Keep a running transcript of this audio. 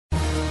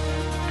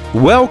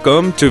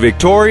Welcome to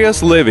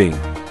Victorious Living.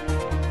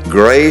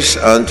 Grace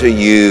unto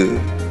you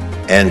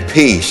and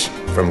peace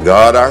from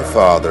God our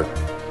Father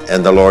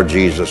and the Lord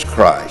Jesus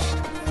Christ.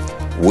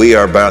 We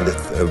are bound to,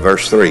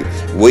 verse 3,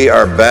 we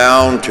are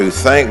bound to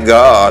thank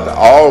God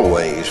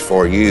always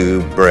for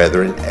you,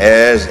 brethren,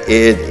 as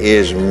it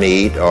is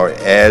meet, or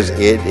as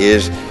it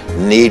is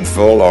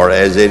needful, or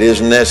as it is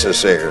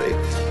necessary,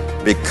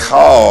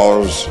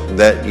 because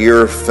that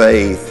your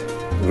faith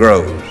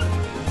grows.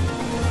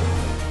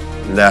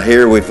 Now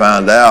here we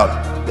find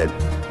out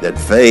that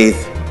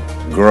faith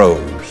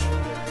grows.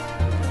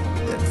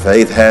 That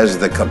faith has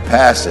the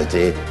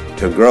capacity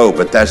to grow,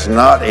 but that's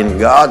not in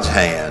God's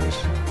hands.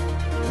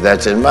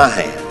 That's in my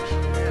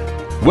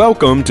hands.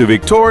 Welcome to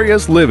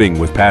Victorious Living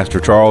with Pastor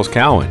Charles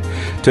Cowan.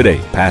 Today,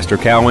 Pastor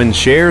Cowan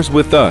shares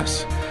with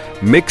us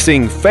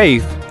mixing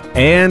faith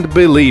and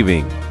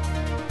believing.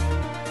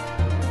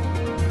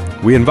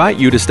 We invite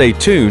you to stay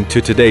tuned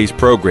to today's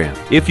program.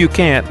 If you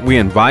can't, we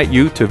invite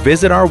you to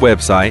visit our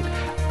website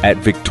at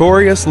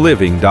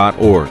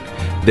victoriousliving.org.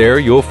 There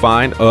you'll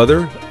find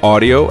other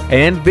audio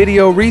and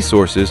video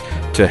resources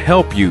to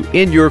help you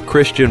in your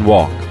Christian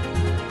walk.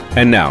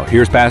 And now,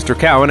 here's Pastor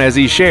Cowan as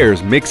he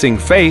shares mixing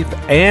faith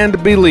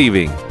and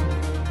believing.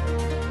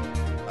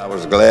 I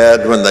was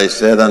glad when they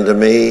said unto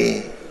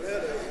me,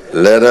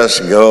 let us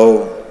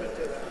go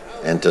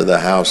into the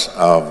house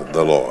of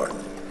the Lord.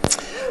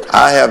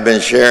 I have been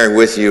sharing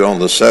with you on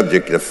the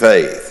subject of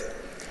faith.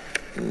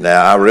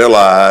 Now, I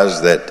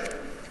realize that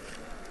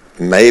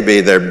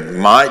maybe there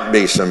might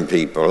be some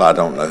people, I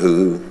don't know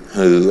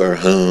who or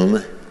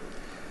whom,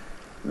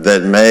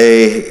 that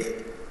may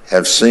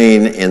have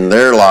seen in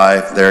their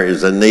life there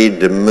is a need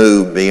to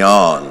move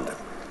beyond.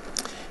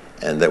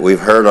 And that we've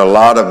heard a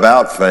lot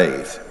about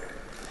faith.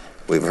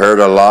 We've heard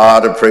a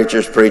lot of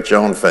preachers preach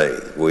on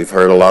faith. We've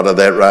heard a lot of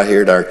that right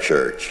here at our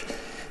church.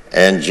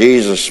 And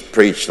Jesus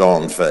preached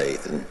on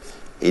faith. And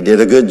he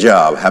did a good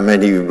job. How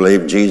many of you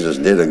believe Jesus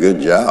did a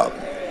good job?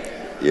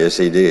 Yes,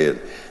 he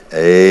did.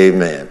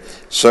 Amen.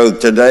 So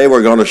today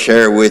we're going to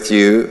share with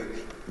you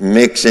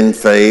mixing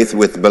faith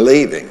with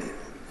believing.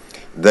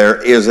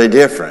 There is a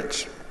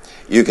difference.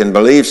 You can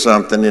believe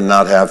something and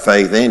not have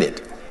faith in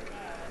it.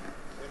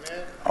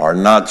 Or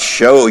not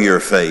show your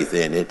faith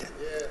in it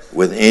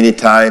with any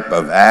type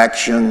of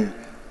action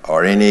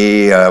or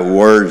any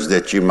words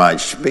that you might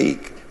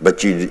speak.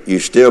 But you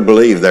still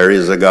believe there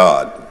is a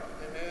God.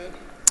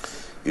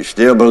 You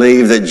still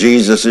believe that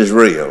Jesus is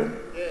real.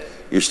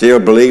 You still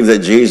believe that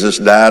Jesus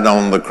died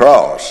on the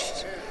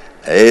cross.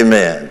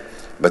 Amen.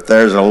 But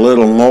there's a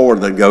little more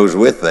that goes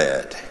with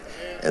that.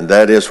 And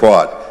that is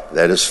what?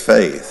 That is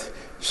faith.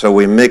 So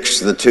we mix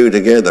the two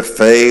together,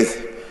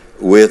 faith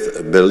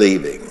with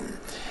believing.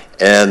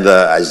 And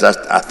as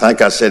I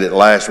think I said it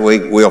last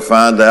week, we'll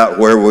find out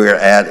where we're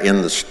at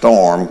in the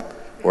storm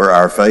where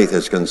our faith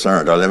is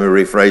concerned. Let me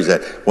rephrase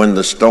that. When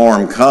the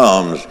storm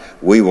comes,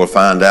 we will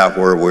find out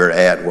where we're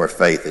at where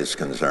faith is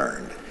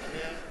concerned.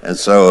 And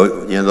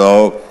so, you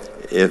know,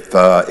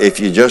 if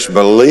you just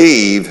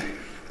believe,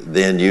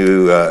 then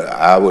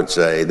I would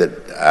say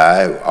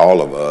that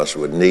all of us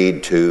would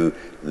need to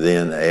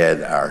then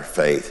add our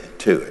faith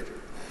to it.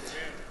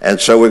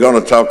 And so we're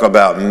going to talk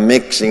about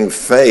mixing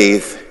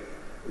faith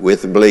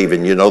with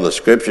believing. You know, the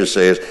scripture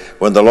says,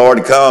 when the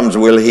Lord comes,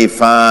 will he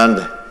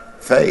find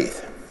faith?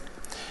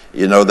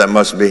 You know, that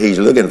must be he's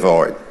looking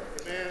for it.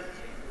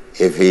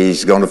 If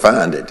he's going to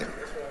find it.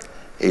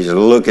 He's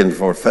looking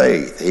for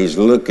faith. He's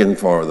looking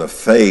for the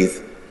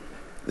faith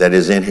that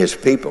is in his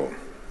people.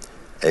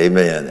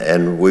 Amen.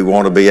 And we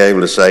want to be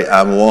able to say,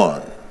 I'm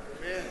one.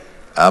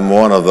 I'm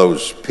one of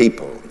those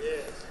people.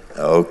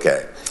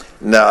 Okay.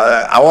 Now,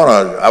 I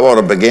want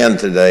to begin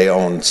today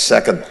in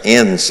 2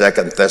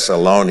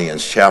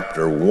 Thessalonians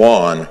chapter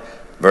 1,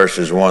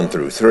 verses 1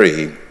 through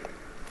 3,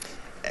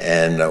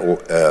 and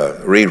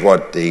read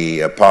what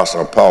the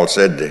Apostle Paul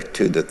said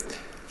to the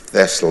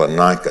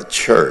Thessalonica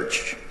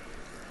church.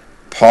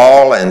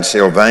 Paul and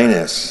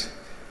Silvanus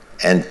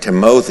and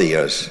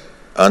Timotheus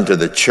unto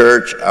the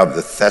church of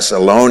the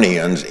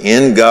Thessalonians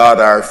in God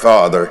our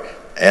Father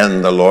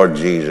and the Lord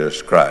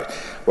Jesus Christ.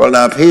 Well,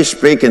 now, if he's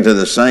speaking to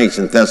the saints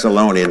in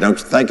Thessalonica, don't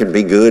you think it'd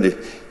be good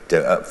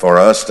for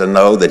us to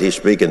know that he's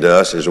speaking to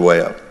us as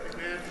well?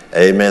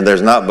 Amen.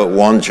 There's not but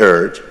one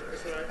church.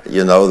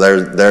 You know,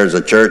 there's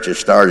a church that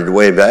started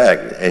way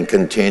back and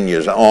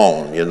continues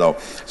on. You know,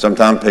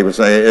 sometimes people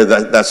say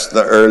that's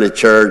the early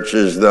church,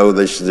 as though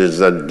this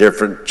is a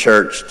different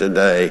church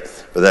today,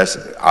 but that's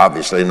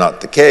obviously not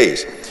the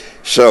case.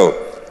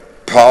 So,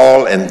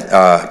 Paul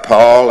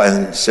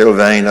and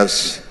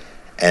Silvanus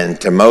and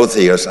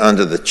Timotheus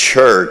unto the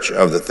church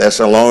of the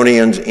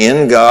Thessalonians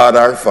in God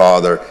our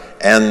Father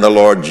and the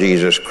Lord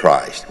Jesus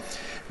Christ.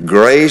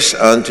 Grace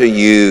unto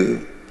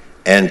you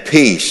and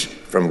peace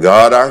from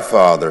God our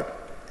Father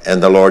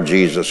and the Lord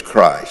Jesus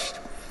Christ.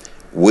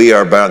 We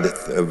are bound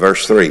to,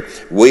 verse 3,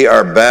 we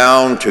are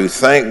bound to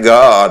thank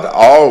God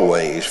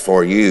always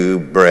for you,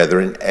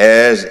 brethren,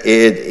 as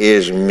it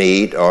is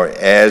meet, or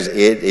as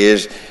it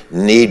is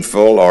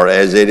needful, or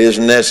as it is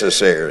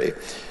necessary,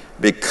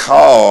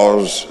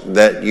 because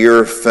that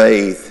your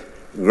faith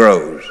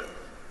grows.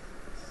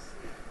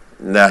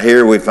 Now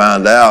here we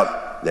find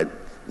out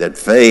that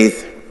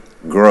faith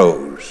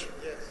grows.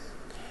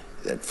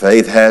 That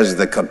faith has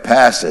the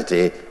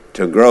capacity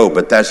to grow,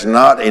 but that's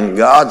not in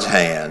God's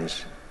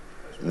hands,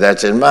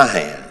 that's in my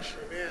hands.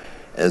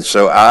 And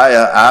so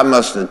I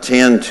must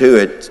attend to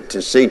it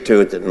to see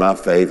to it that my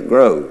faith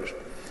grows.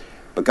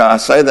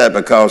 Because I say that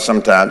because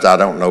sometimes I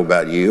don't know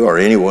about you or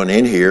anyone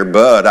in here,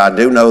 but I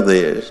do know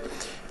this,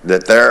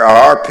 that there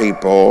are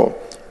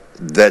people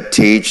that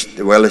teach,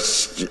 well,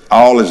 it's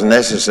all is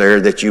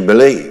necessary that you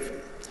believe.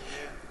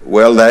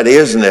 Well, that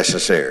is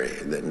necessary,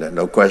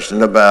 no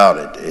question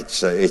about it.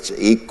 It's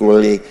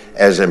equally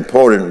as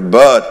important,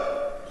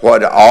 but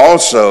what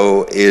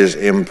also is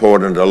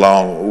important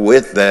along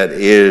with that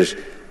is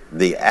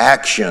the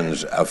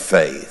actions of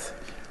faith,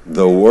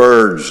 the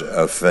words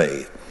of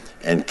faith,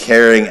 and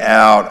carrying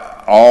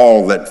out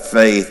all that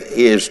faith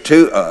is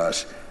to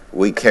us.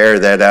 We carry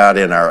that out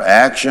in our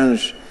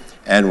actions,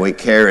 and we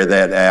carry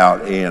that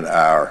out in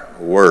our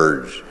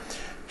words.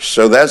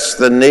 So that's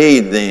the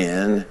need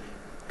then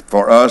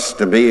for us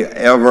to be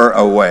ever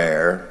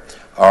aware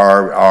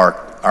or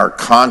are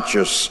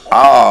conscious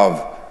of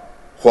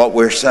what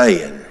we're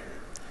saying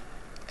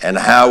and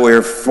how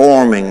we're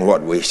forming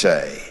what we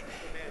say.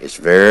 It's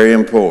very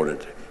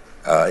important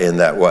in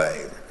that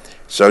way.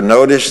 So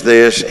notice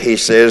this, he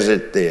says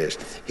it this.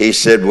 He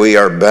said, we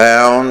are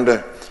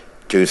bound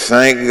to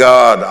thank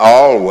God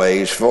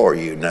always for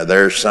you. Now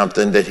there's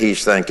something that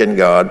he's thanking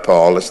God,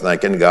 Paul is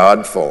thanking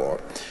God for,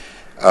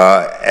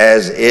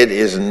 as it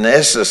is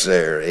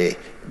necessary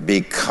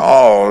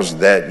because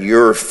that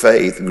your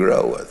faith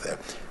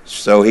groweth.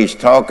 So he's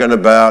talking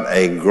about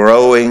a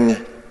growing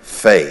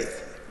faith.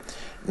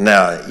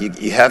 Now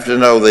you have to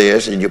know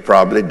this, and you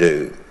probably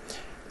do,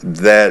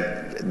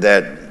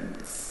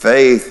 that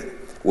faith,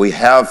 we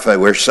have faith,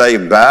 we're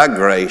saved by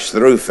grace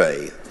through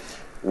faith.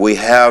 We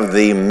have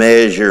the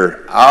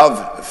measure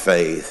of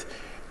faith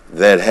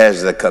that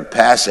has the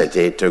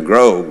capacity to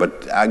grow.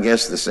 But I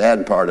guess the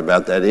sad part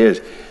about that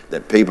is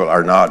that people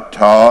are not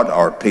taught,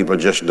 or people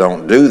just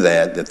don't do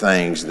that, the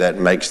things that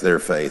makes their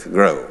faith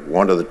grow.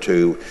 One of the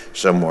two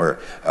somewhere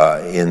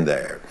in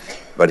there.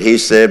 But he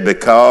said,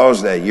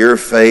 because that your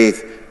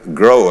faith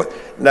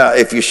groweth. Now,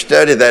 if you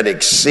study that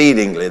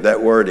exceedingly,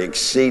 that word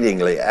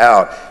exceedingly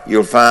out,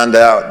 you'll find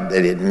out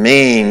that it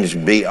means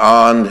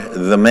beyond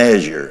the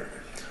measure.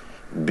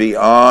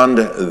 Beyond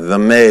the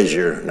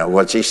measure. Now,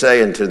 what's he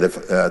saying to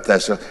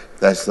the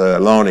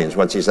Thessalonians?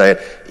 What's he saying?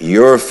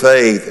 Your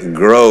faith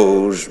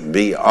grows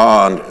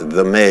beyond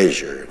the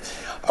measure.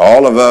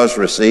 All of us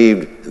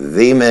received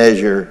the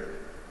measure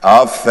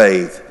of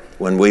faith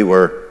when we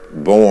were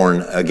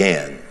born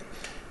again.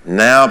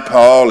 Now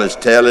Paul is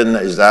telling,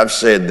 as I've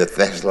said, the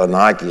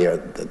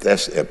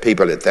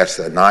people at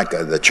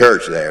Thessalonica, the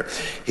church there,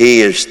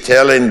 he is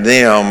telling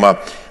them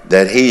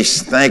that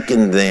he's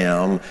thanking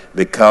them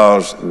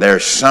because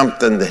there's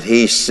something that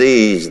he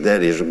sees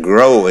that is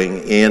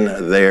growing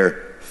in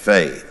their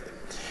faith.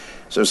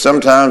 So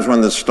sometimes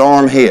when the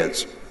storm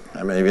hits,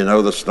 I mean, if you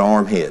know the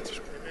storm hits,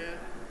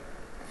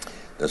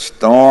 the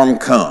storm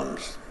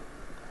comes.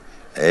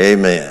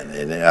 Amen.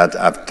 And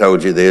I've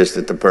told you this,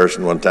 that the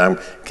person one time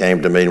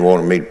came to me and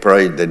wanted me to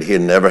pray that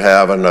he'd never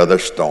have another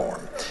storm.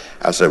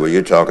 I said, well,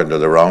 you're talking to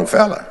the wrong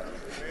fella.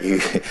 You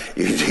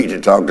need to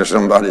talk to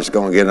somebody that's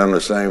going to get on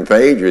the same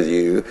page with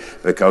you,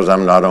 because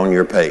I'm not on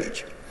your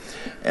page.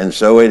 And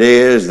so it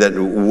is that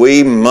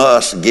we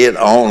must get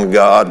on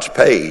God's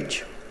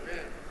page.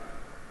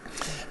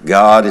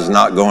 God is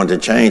not going to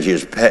change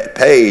his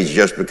page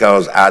just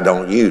because I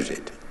don't use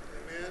it.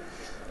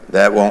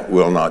 That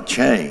will not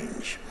change.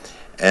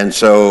 And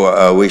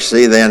so we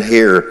see then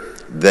here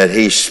that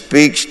he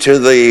speaks to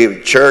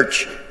the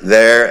church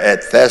there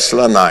at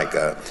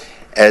Thessalonica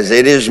as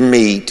it is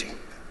meet,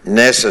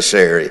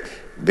 necessary,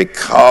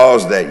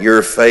 because that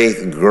your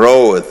faith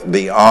groweth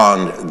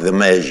beyond the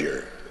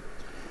measure.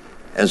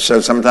 And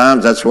so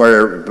sometimes that's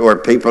where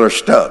people are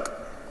stuck.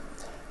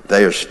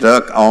 They are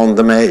stuck on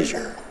the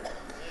measure.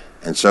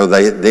 And so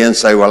they then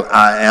say, well,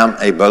 I am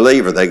a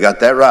believer. They got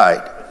that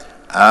right.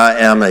 I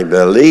am a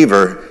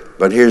believer.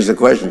 But here's the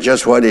question,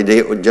 just what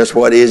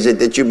is it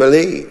that you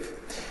believe?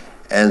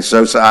 And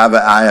so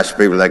I ask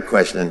people that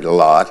question a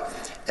lot,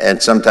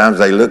 and sometimes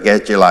they look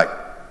at you like,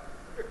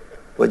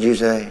 what'd you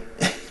say?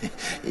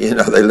 You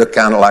know, they look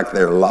kind of like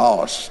they're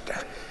lost.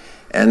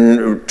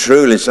 And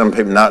truly some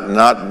people,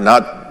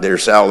 not their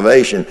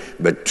salvation,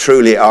 but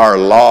truly are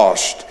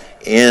lost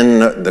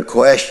in the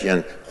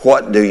question,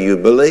 what do you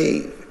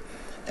believe?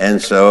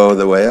 And so,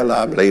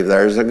 I believe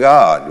there's a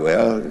God.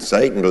 Well,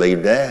 Satan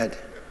believed that.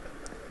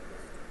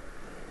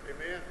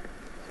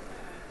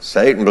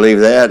 Satan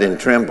believed that and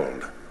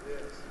trembled.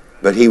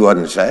 But he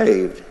wasn't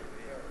saved.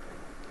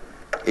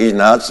 He's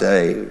not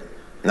saved.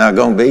 Not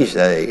going to be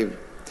saved.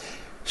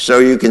 So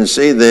you can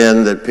see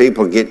then that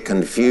people get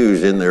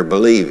confused in their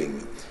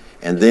believing.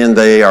 And then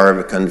they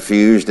are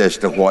confused as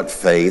to what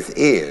faith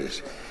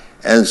is.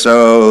 And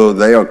so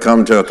they'll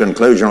come to a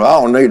conclusion, well,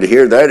 I don't need to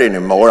hear that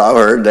anymore. I've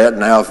heard that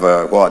now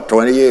for,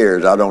 20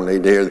 years. I don't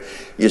need to hear that.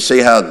 You see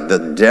how the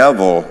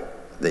devil,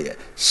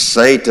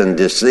 Satan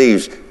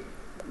deceives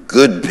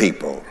good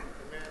people.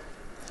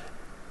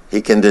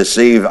 He can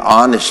deceive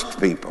honest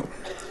people.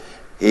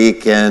 He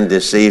can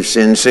deceive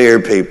sincere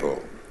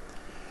people.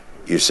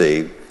 You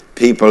see,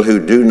 people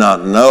who do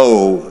not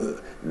know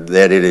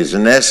that it is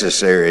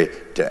necessary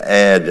to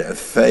add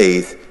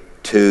faith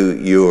to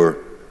your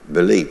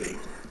believing.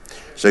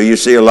 So you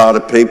see a lot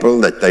of people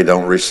that they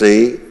don't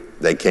receive,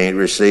 they can't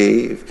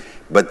receive,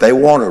 but they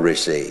want to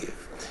receive.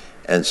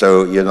 And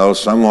so,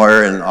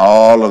 somewhere in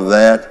all of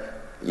that,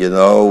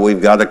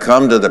 we've got to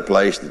come to the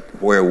place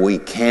where we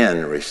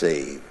can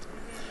receive,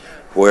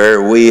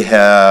 where we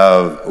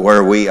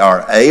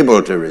are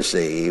able to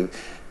receive,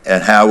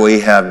 and how we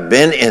have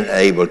been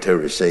enabled to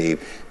receive.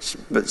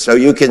 But so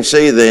you can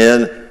see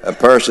then a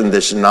person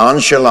that's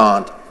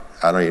nonchalant,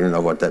 I don't even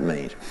know what that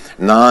means,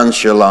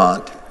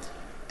 nonchalant,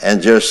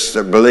 and just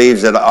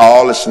believes that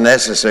all that's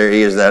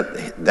necessary is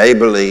that they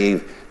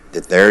believe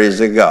that there is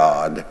a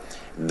God,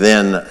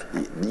 then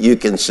you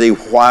can see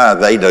why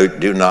they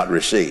do not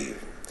receive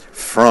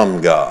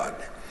from God.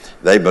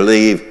 They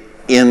believe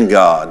in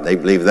God. They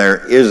believe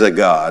there is a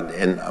God,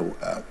 and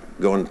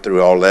going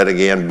through all that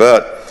again,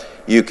 but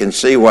you can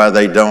see why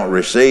they don't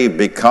receive,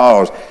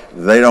 because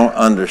they don't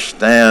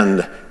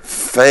understand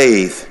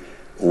faith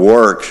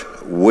works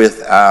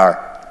with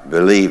our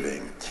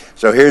believing.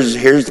 So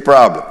here's the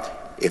problem.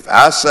 If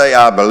I say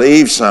I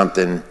believe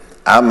something,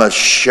 I must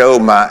show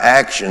my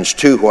actions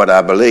to what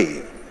I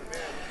believe.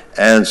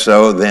 And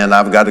so then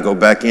I've got to go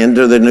back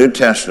into the New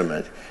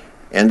Testament,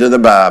 into the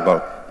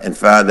Bible, and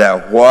find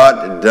out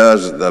what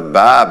does the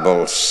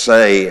Bible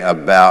say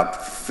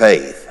about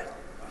faith.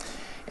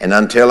 And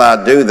until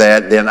I do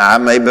that, then I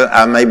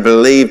may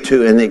believe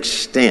to an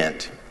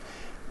extent.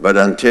 But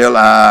until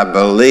I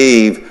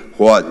believe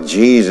what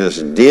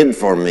Jesus did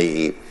for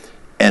me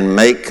and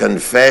make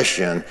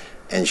confession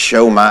and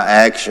show my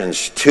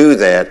actions to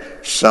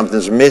that,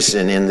 something's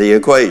missing in the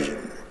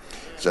equation.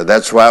 So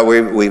that's why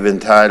we've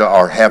entitled,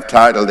 or have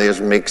titled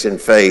this, Mixing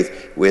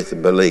Faith with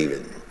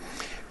Believing.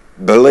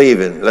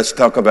 Believing, let's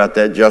talk about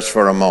that just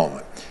for a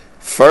moment.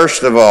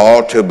 First of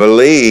all, to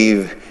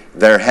believe,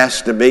 there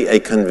has to be a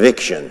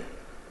conviction.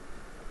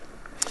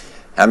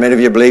 How many of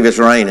you believe it's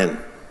raining?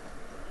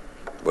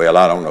 Well,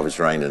 I don't know if it's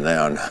raining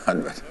now or not,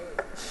 but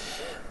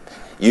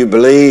you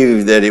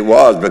believe that it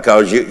was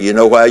because you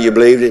know why you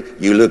believed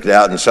it? You looked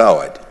out and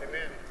saw it.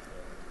 Amen.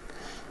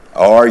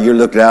 Or you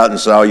looked out and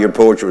saw your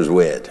porch was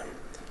wet.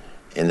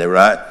 Isn't that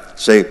right?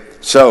 See,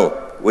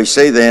 so we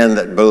see then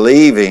that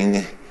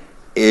believing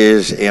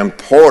is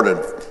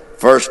important.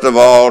 First of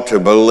all, to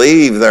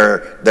believe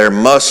there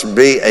must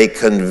be a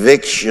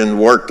conviction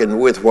working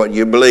with what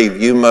you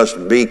believe. You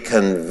must be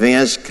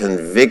convinced,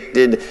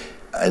 convicted,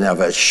 and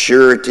of a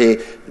surety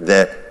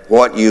that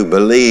what you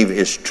believe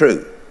is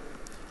true.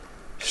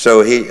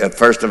 So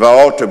first of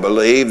all, to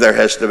believe, there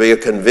has to be a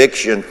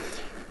conviction,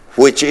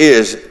 which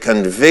is,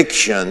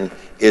 conviction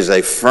is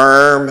a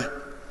firm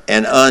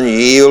and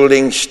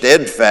unyielding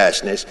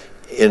steadfastness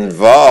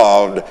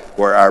involved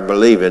where our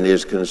believing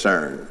is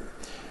concerned.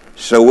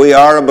 So we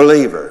are a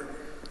believer.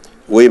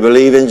 We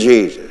believe in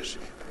Jesus.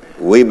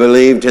 We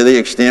believe to the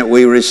extent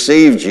we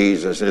receive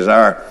Jesus as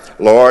our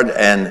Lord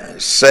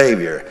and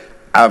Savior.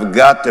 I've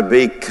got to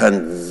be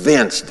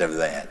convinced of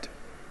that.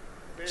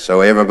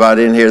 So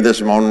everybody in here this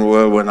morning,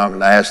 when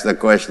I'm asked the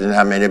question,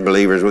 how many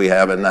believers we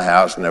have in the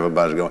house, and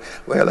everybody's going,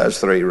 well, that's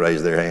 3,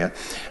 raise their hand.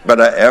 But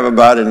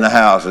everybody in the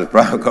house is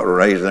probably going to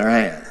raise their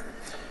hand.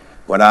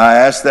 When I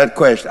ask that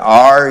question,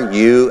 are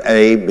you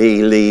a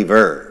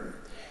believer?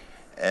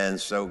 And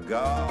so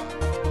God...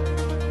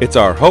 It's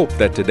our hope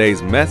that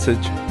today's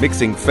message,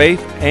 Mixing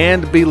Faith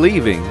and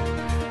Believing,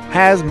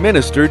 has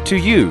ministered to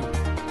you.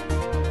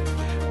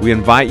 We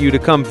invite you to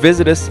come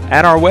visit us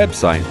at our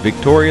website,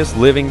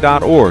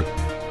 victoriousliving.org.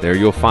 There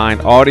you'll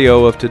find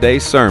audio of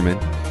today's sermon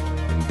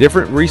and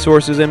different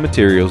resources and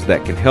materials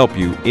that can help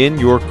you in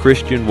your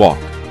Christian walk.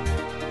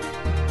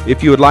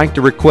 If you would like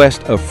to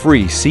request a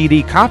free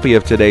CD copy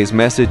of today's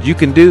message, you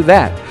can do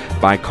that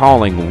by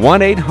calling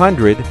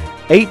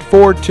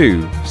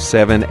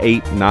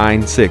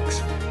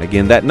 1-800-842-7896.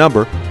 Again, that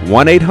number,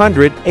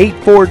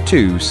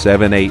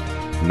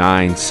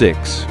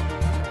 1-800-842-7896.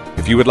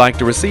 If you would like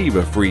to receive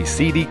a free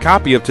CD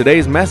copy of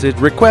today's message,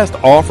 request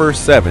offer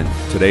 7.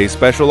 Today's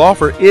special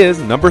offer is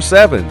number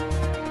 7.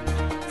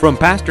 From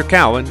Pastor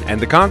Cowan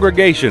and the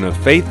congregation of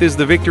Faith is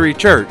the Victory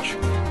Church,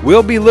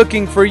 we'll be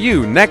looking for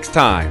you next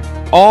time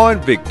on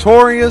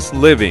Victorious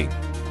Living.